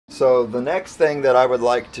So the next thing that I would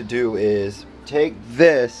like to do is take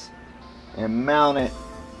this and mount it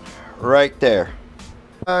right there.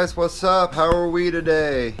 Guys, what's up? How are we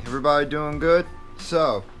today? Everybody doing good?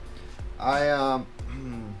 So I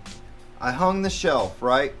hung the shelf,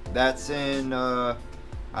 right? That's in I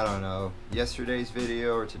don't know, yesterday's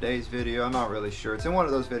video or today's video. I'm not really sure. It's in one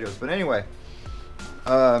of those videos. But anyway,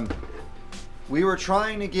 we were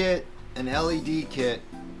trying to get an LED kit.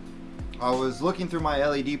 I was looking through my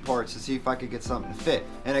LED parts to see if I could get something to fit,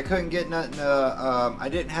 and I couldn't get nothing. I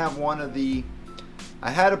didn't have one of the.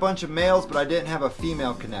 I had a bunch of males, but I didn't have a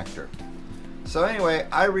female connector. So anyway,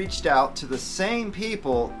 I reached out to the same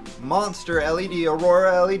people, Monster LED,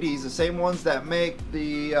 Aurora LEDs, the same ones that make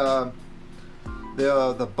the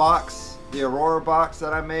box, the Aurora box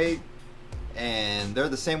that I made, and they're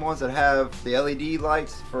the same ones that have the LED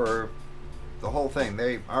lights for the whole thing.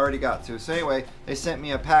 They already got to. So anyway, they sent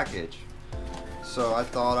me a package. So I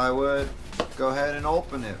thought I would go ahead and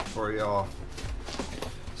open it for y'all.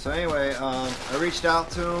 So anyway, I reached out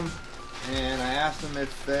to them and I asked them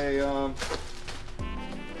if they,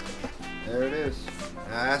 there it is.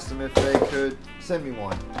 And I asked them if they could send me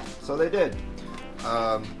one. So they did.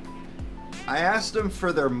 I asked them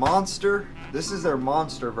for their Monster. This is their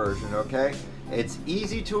Monster version, okay? It's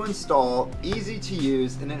easy to install, easy to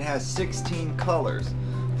use, and it has 16 colors.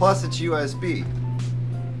 Plus it's USB.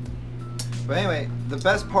 But anyway, the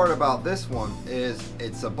best part about this one is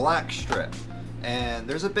it's a black strip. And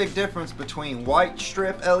there's a big difference between white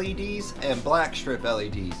strip LEDs and black strip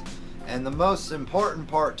LEDs. And the most important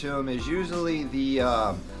part to them is usually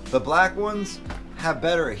the black ones have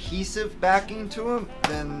better adhesive backing to them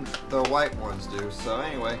than the white ones do. So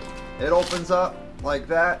anyway, it opens up like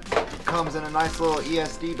that. It comes in a nice little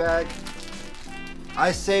ESD bag.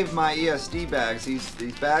 I save my ESD bags.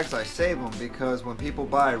 These bags, I save them because when people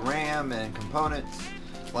buy RAM and components,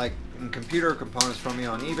 like computer components from me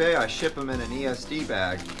on eBay, I ship them in an ESD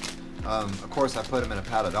bag. Of course, I put them in a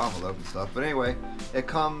padded envelope and stuff. But anyway, it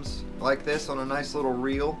comes like this on a nice little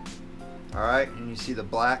reel. All right, and you see the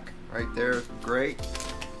black right there, great.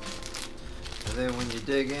 And then when you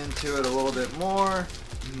dig into it a little bit more,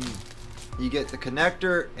 you get the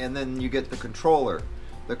connector, and then you get the controller.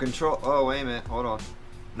 Oh, wait a minute, hold on.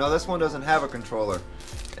 No, this one doesn't have a controller.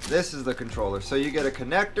 This is the controller. So you get a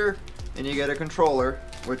connector and you get a controller,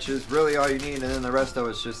 which is really all you need, and then the rest of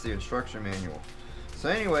it's just the instruction manual. So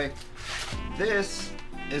anyway, this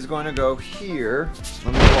is going to go here.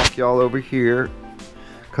 Let me walk y'all over here,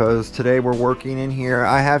 because today we're working in here.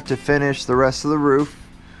 I have to finish the rest of the roof.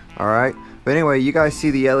 Alright, but anyway, you guys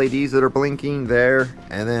see the LEDs that are blinking there,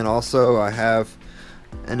 and then also I have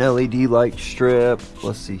an LED light strip.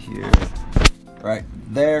 Let's see here, right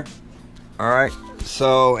there. All right,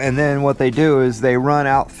 so and then what they do is they run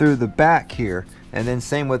out through the back here, and then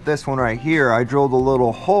same with this one right here. I drilled a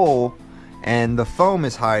little hole and the foam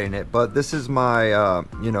is hiding it, but this is my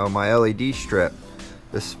you know, my LED strip.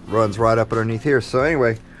 This runs right up underneath here. So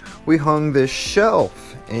anyway, we hung this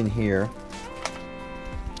shelf in here.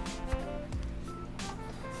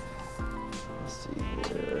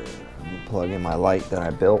 Plug in my light that I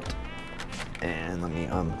built, and let me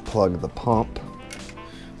unplug the pump.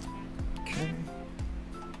 Okay.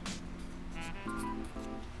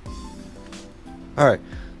 Alright,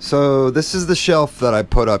 so this is the shelf that I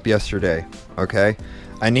put up yesterday. Okay,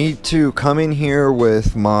 I need to come in here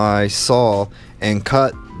with my saw and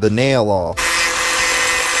cut the nail off.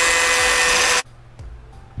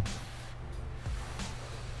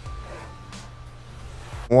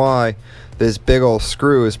 Why this big old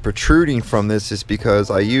screw is protruding from this is because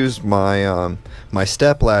I used my my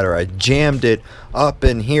step ladder. I jammed it up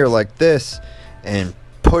in here like this and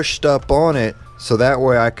pushed up on it, so that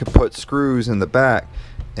way I could put screws in the back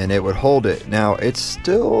and it would hold it. Now it's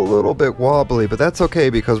still a little bit wobbly, but that's okay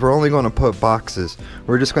because we're only going to put boxes.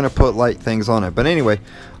 We're just going to put light things on it. But anyway,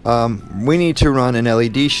 we need to run an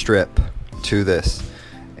LED strip to this.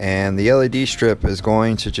 And the LED strip is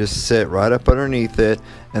going to just sit right up underneath it,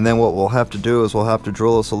 and then what we'll have to do is we'll have to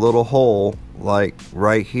drill us a little hole like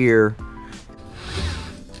right here.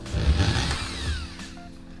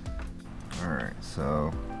 Alright,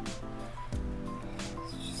 so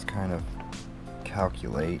let's just kind of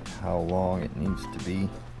calculate how long it needs to be.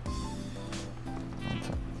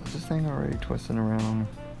 Is this thing already twisting around?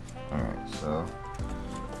 Alright, so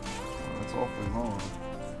that's awfully long.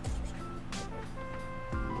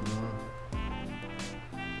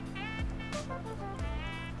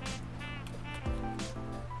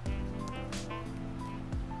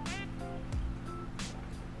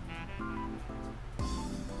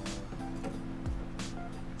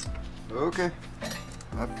 Okay,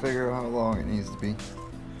 I figure out how long it needs to be.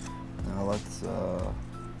 Now let's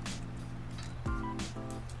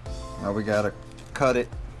now we gotta cut it.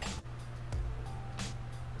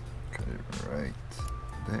 Cut it right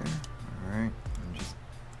there. Alright. And just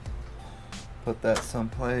put that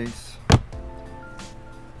someplace.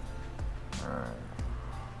 Alright.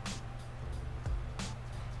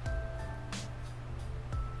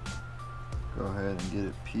 Go ahead and get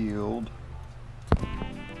it peeled.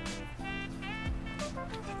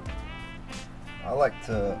 I like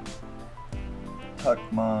to tuck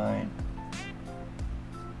mine.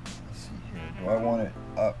 Let's see here. Do I want it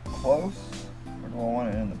up close or do I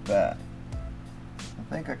want it in the back?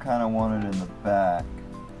 I think I kind of want it in the back.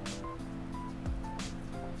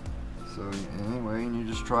 So anyway, and you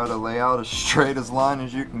just try to lay out as straight as line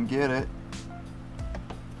as you can get it.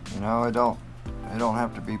 You know, it don't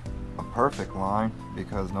have to be a perfect line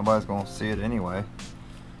because nobody's going to see it anyway.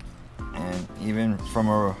 And even from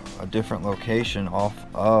a different location off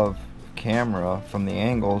of camera, from the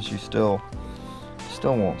angles, you still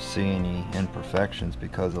won't see any imperfections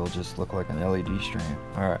because it'll just look like an LED strand.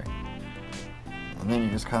 Alright. And then you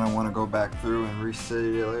just kind of want to go back through and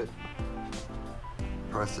reseal it.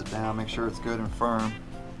 Press it down, make sure it's good and firm.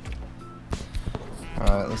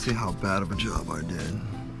 Alright, let's see how bad of a job I did.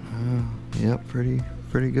 Yep,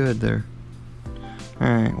 pretty good there.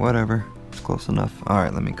 Alright, whatever. It's close enough.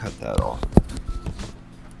 Alright, let me cut that off.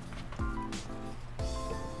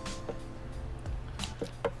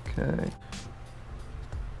 Okay.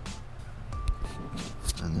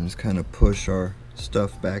 And then just kind of push our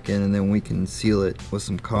stuff back in, and then we can seal it with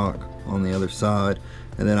some caulk on the other side.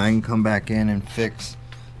 And then I can come back in and fix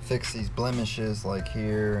these blemishes like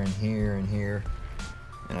here and here and here.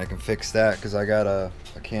 And I can fix that because I got a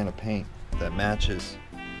can of paint that matches.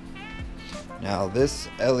 Now this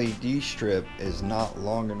LED strip is not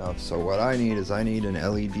long enough, so what I need is I need an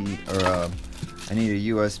LED, or I need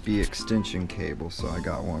a USB extension cable. So I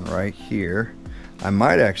got one right here. I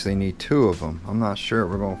might actually need two of them. I'm not sure.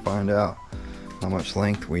 We're going to find out how much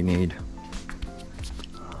length we need.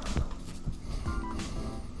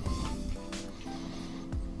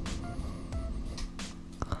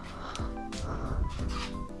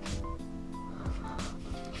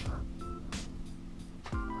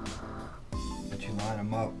 Line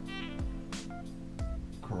them up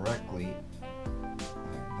correctly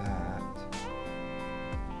like that.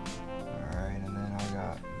 Alright, and then I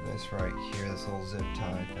got this right here, this little zip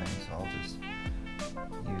tie thing, so I'll just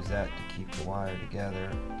use that to keep the wire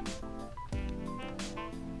together.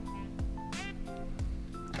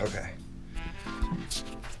 Okay.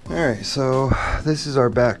 Alright, so this is our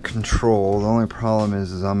back control. The only problem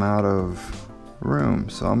is I'm out of room,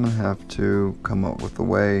 so I'm gonna have to come up with a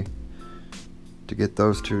way to get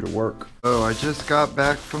those two to work. So I just got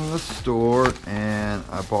back from the store and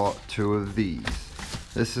I bought two of these.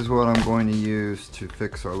 This is what I'm going to use to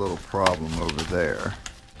fix our little problem over there.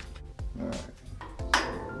 Alright.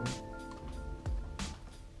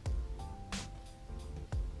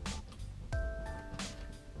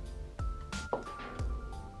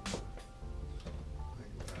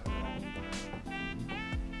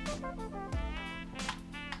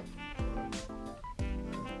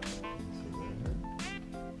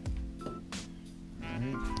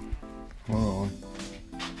 Hold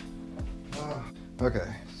on.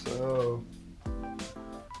 Okay, so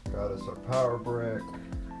got us our power brick.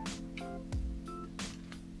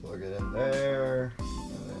 Plug it in there,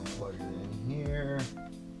 and then plug it in here,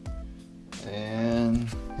 and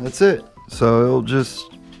that's it. So it'll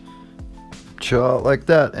just chill out like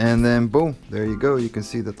that, and then boom, there you go. You can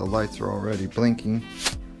see that the lights are already blinking,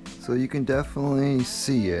 so you can definitely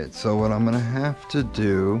see it. So what I'm gonna have to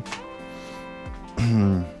do,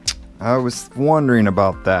 I was wondering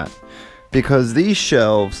about that because these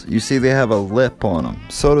shelves, you see they have a lip on them.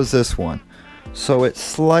 So does this one. So it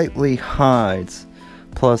slightly hides.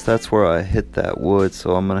 Plus that's where I hit that wood,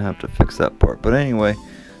 so I'm gonna have to fix that part. But anyway,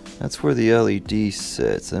 that's where the LED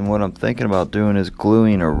sits, and what I'm thinking about doing is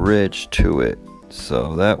gluing a ridge to it,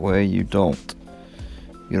 so that way you don't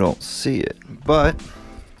see it. But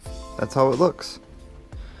that's how it looks.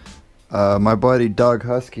 My buddy Doug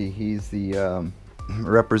Husky, he's the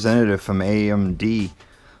representative from AMD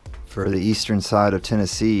for the eastern side of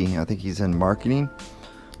Tennessee. I think he's in marketing,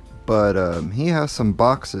 but he has some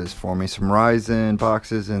boxes for me, some Ryzen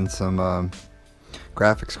boxes and some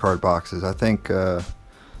graphics card boxes. I think the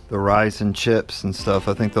Ryzen chips and stuff,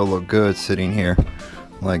 I think they'll look good sitting here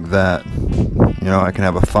like that. You know, I can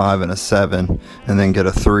have a 5 and a 7 and then get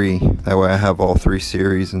a 3. That way I have all 3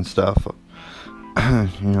 series and stuff.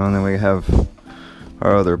 You know, and then we have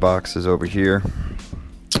our other boxes over here.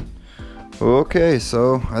 Okay,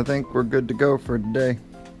 so I think we're good to go for today.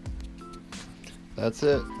 That's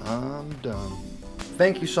it. I'm done.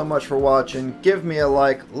 Thank you so much for watching. Give me a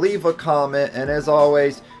like, leave a comment, and as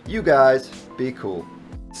always, you guys be cool.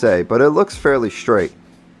 But it looks fairly straight.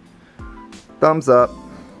 Thumbs up.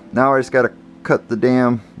 Now I just gotta cut the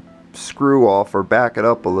damn screw off or back it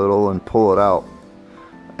up a little and pull it out.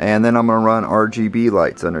 And then I'm gonna run RGB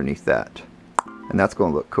lights underneath that. And that's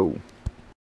gonna look cool.